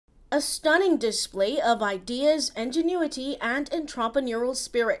A stunning display of ideas, ingenuity, and entrepreneurial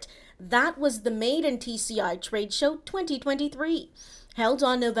spirit. That was the Made in TCI Trade Show 2023. Held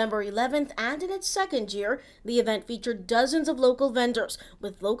on November 11th and in its second year, the event featured dozens of local vendors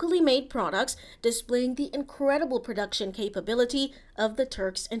with locally made products displaying the incredible production capability of the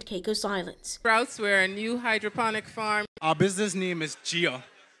Turks and Caicos Islands. Sprouts, we're a new hydroponic farm. Our business name is GEA.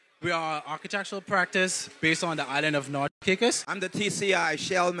 We are an architectural practice based on the island of North Caicos. I'm the TCI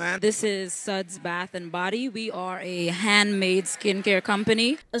shell man. This is Suds Bath and Body. We are a handmade skincare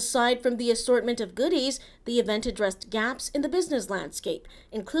company. Aside from the assortment of goodies, the event addressed gaps in the business landscape,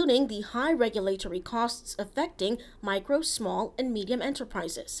 including the high regulatory costs affecting micro, small, and medium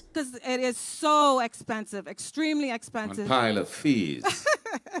enterprises. Because it is so expensive, extremely expensive. One pile of fees.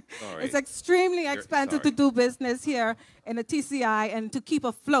 Sorry. It's extremely expensive to do business here in the TCI and to keep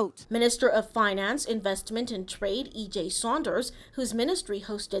afloat. Minister of Finance, Investment and Trade, E.J. Saunders, whose ministry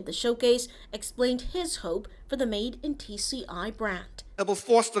hosted the showcase, explained his hope for the Made in TCI brand. It will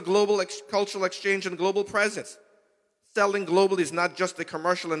foster global cultural exchange and global presence. Selling globally is not just a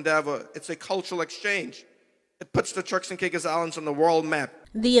commercial endeavor, it's a cultural exchange. It puts the Turks and Caicos Islands on the world map.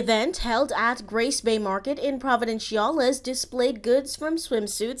 The event, held at Grace Bay Market in Providenciales, displayed goods from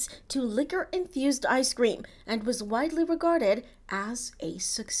swimsuits to liquor-infused ice cream and was widely regarded as a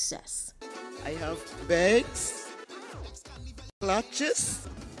success. I have bags, clutches,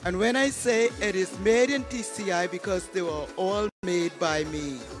 and when I say it is made in TCI because they were all made by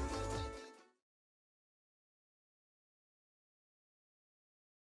me.